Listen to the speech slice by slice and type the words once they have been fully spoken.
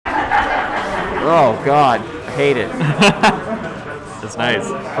Oh god, I hate it. That's nice.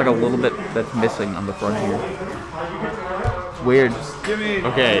 Like a little bit that's missing on the front here. It's weird.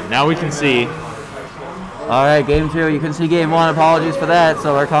 Okay, now we can see. Alright, game 2. You can see game 1. Apologies for that.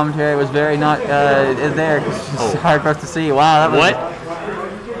 So our commentary was very not there because it's hard for us to see. Wow, that was... What?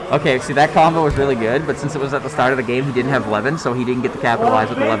 Okay, see, that combo was really good, but since it was at the start of the game, he didn't have 11, so he didn't get to capitalize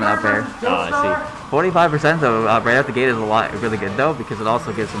with 11 up air. Oh, I see. 45% though, right out the gate is a lot really good though, because it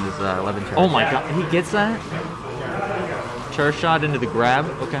also gives him his 11 charge. Oh my god, he gets that? Charge shot into the grab?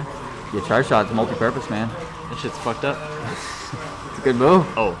 Okay. Yeah, charge shot's multi-purpose, man. That shit's fucked up. It's a good move.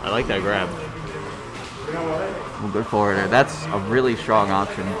 Oh, I like that grab. Well, good forwarder. That's a really strong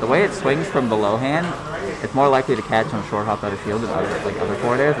option. The way it swings from below hand, it's more likely to catch on short hop out of shield than other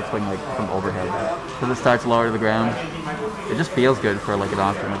forward airs that swing like from overhead. Because it starts lower to the ground. It just feels good for like an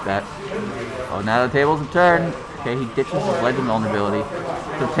option like that. Oh, now the tables have turned. Okay, he ditches his legend vulnerability.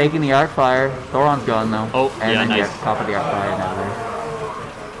 So taking the arc fire. Thoron's gone though. Oh, and yeah, then nice. Top of the arc fire and out of there.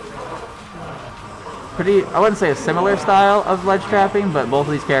 Pretty, I wouldn't say a similar style of ledge trapping, but both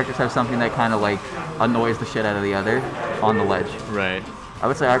of these characters have something that kind of like annoys the shit out of the other on the ledge. Right. I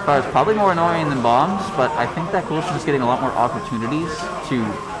would say arc fire is probably more annoying than bombs, but I think that Koolst3r is getting a lot more opportunities to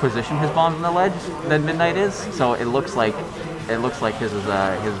position his bombs on the ledge than Midnight is. So it looks like his is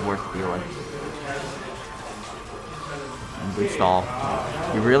worth dealing. Good stall.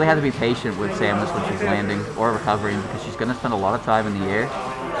 You really have to be patient with Samus when she's landing or recovering because she's going to spend a lot of time in the air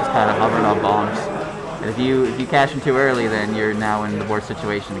just kind of hovering on bombs. And if you catch him too early, then you're now in the worst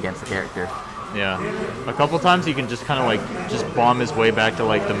situation against the character. Yeah. A couple times he can just kind of like just bomb his way back to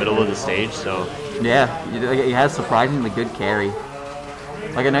like the middle of the stage, so. Yeah, he has surprisingly good carry.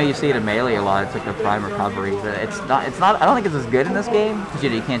 Like I know you see it in Melee a lot, it's like the prime recovery. It's not, I don't think it's as good in this game, because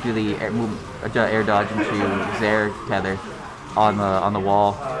you can't do the air dodge into Zair tether on the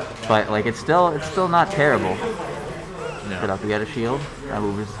wall. But like it's still not terrible. No. Get up, we got a shield. That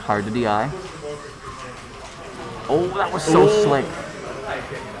move is hard to DI. Oh, that was so slick.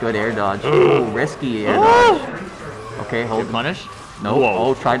 Good air dodge. Oh, risky air dodge. Okay, hold Good punish? No. Whoa.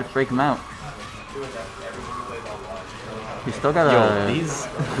 Oh, tried to break him out. He's still got a... He's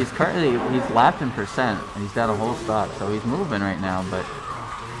lapped in percent, and he's down a whole stock, so he's moving right now, but...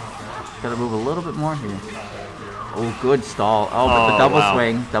 Got to move a little bit more here. Oh, good stall. Oh, but the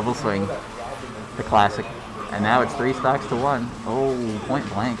double swing. The classic. And now it's 3 stocks to 1. Oh, point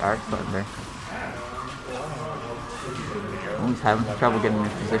blank, arc thunder. Oh, he's having some trouble getting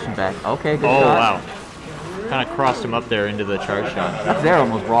his position back. Okay, good shot. Oh, wow. Kind of crossed him up there into the charge shot. That there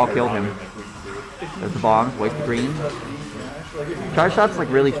almost raw killed him. There's the bombs, waste the green. Charge shot's like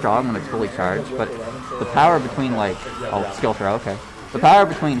really strong when it's fully charged, but the power between like... Oh, skill throw, okay. The power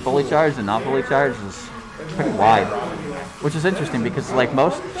between fully charged and not fully charged is pretty wide. Which is interesting because like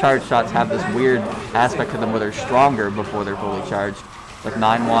most charge shots have this weird aspect to them where they're stronger before they're fully charged. Like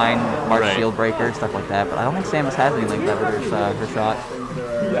 9 wine, March Shield Breaker, stuff like that. But I don't think Samus has anything like that with her shot.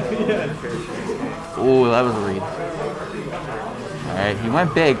 Ooh, that was a read. Alright, he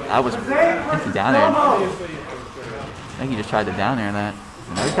went big. I think he down aired. I think he just tried to down air that.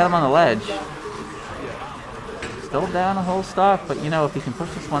 Now he's got him on the ledge. Still down a whole stock, but you know, if he can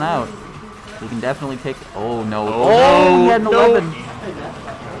push this one out, he can definitely take... Oh, no. Oh, he had an 11.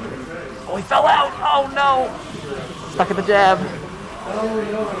 Oh, he fell out. Oh, no. Stuck at the jab.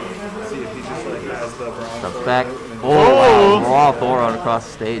 Steps back. Oh, wow. Raw Thoron across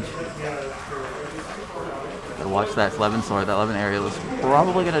the stage. Gotta watch that 11 sword. That 11 area was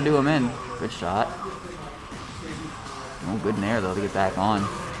probably gonna do him in. Good shot. Oh, good nair though to get back on.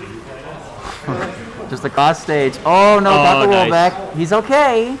 Just across stage. Oh no, got the roll back. He's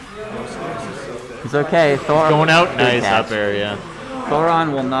okay. He's okay. Thoron going out nice up air, yeah.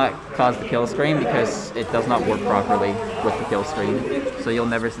 Thoron will not cause the kill screen because it does not work properly with the kill screen. So you'll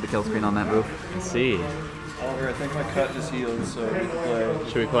never see the kill screen on that move. Let's see. Oliver, I think my cut just healed, so we can play.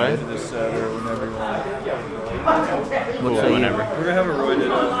 Should we play? This set or whenever you want. Cool, whenever. We're gonna have a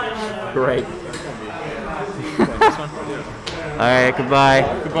roided up. Great. This one? Alright, goodbye.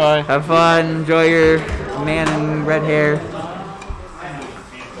 Goodbye. Have fun. Enjoy your man in red hair.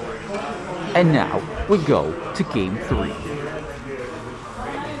 And now we go to game 3.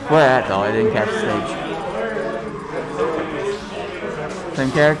 Where at though? I didn't catch the stage.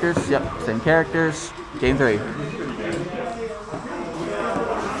 Same characters? Yep, same characters. Game 3.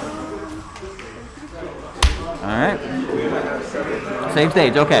 Alright. Same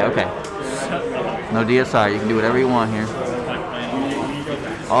stage, okay. No DSR, you can do whatever you want here.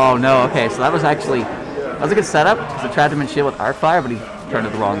 Oh no, okay, so that was a good setup, because it tried to shield with arc fire, but he turned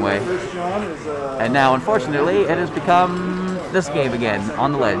it the wrong way. And now, unfortunately, it has become this game again,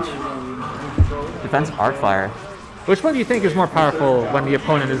 on the ledge. Defensive arc fire. Which one do you think is more powerful when the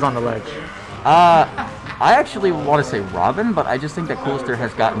opponent is on the ledge? I actually want to say Robin, but I just think that Koolst3r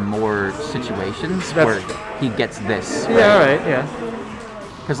has gotten more situations where he gets this. Right? Yeah, right, yeah.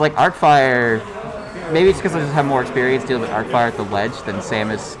 Because like Arcfire, maybe it's because I just have more experience dealing with Arcfire at the ledge than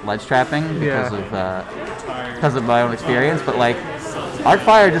Samus ledge trapping because of my own experience. But like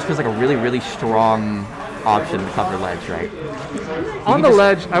Arcfire just feels like a really strong option to cover ledge, right? On the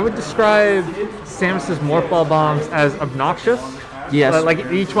ledge, I would describe Samus's morph ball bombs as obnoxious. Yes.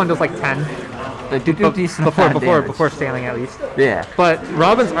 Like each one does like 10. They do decent before standing at least. Yeah. But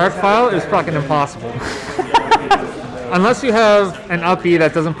Robin's arc file is fucking impossible. Unless you have an up B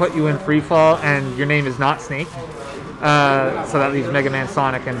that doesn't put you in free fall and your name is not Snake, so that leaves Mega Man,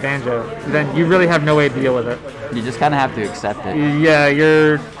 Sonic, and Banjo, then you really have no way to deal with it. You just kind of have to accept it. Yeah,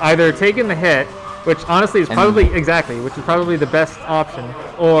 you're either taking the hit, which honestly is probably the best option,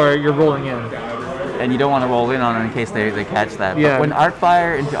 or you're rolling in. And you don't want to roll in on it in case they catch that. Yeah. But when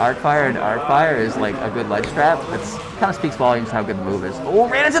Arcfire into Arcfire and Arcfire is like a good ledge trap, it's kind of speaks volumes how good the move is. Oh,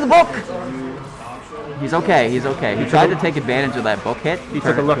 ran into the book! He's okay, he's okay. He tried to take advantage of that book hit. He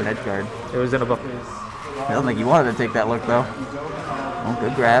took a look. An edge guard. It was in a book. I don't think he wanted to take that look though. Oh,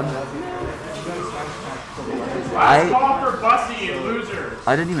 good grab. I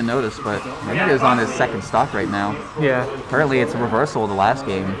didn't even notice, but I think he was on his second stock right now. Yeah. Apparently it's a reversal of the last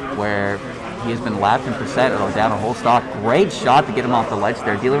game where he has been lapped in percent or down a whole stock. Great shot to get him off the ledge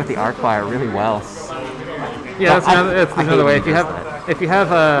there, dealing with the arc fire really well. Yeah, that's another way. If you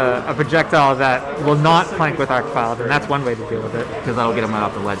have a projectile that will not flank with arc file, then that's one way to deal with it. Because that'll get him right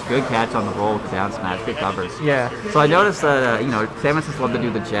off the ledge. Good catch on the roll with the down smash. Good covers. Yeah. So I noticed that Samus has loved to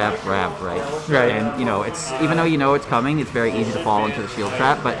do the jab grab, right? Right. And it's even though you know it's coming, it's very easy to fall into the shield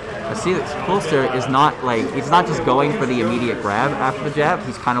trap. But I see that Koolst3r is not he's not just going for the immediate grab after the jab.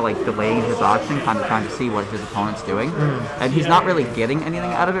 He's kind of like delaying his option, kind of trying to see what his opponent's doing. And he's not really getting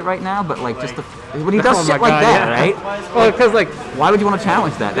anything out of it right now. But like just when he does shit like that, right? Well, because like why would you want to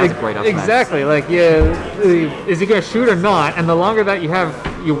challenge that? That's a great up smash. Exactly. Like, is he gonna shoot or not? And the longer that you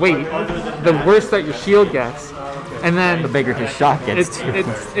wait, the worse that your shield gets. And then the bigger his shot gets too.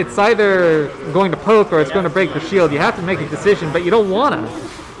 It's either going to poke or it's going to break your shield. You have to make a decision, but you don't want to.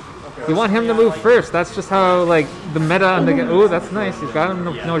 You want him to move first. That's just how like the meta. Oh, that's nice. He's got him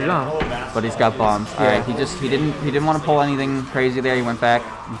no jump. But he's got bombs. All right. He didn't want to pull anything crazy there. He went back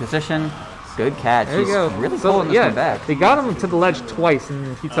in position. Good catch. There you go. Really pulling this one back. They got him to the ledge twice,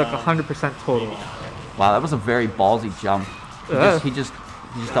 and he took 100% total. Wow, that was a very ballsy jump. He just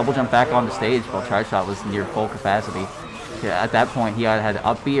double jumped back on the stage while Tri-Shot was near full capacity. Yeah, at that point, he either had to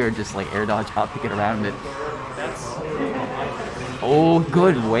up B or just like air dodge up to get around it. Oh,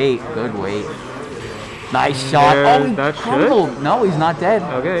 good weight. Good weight. Nice shot. Oh, he crumbled. No, he's not dead.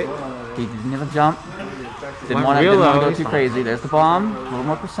 Okay. He didn't have a jump. Didn't want to go too crazy. There's the bomb. A little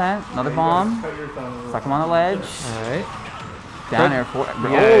more percent. Another bomb. Stuck him on the ledge. All right. Down air.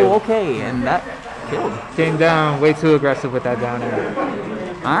 Oh, okay. And that killed. Came down way too aggressive with that down air.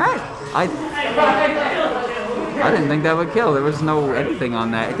 All right. I didn't think that would kill. There was no anything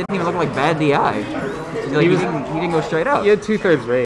on that. It didn't even look like bad DI. Like, he didn't go straight up. He had 2/3 rate.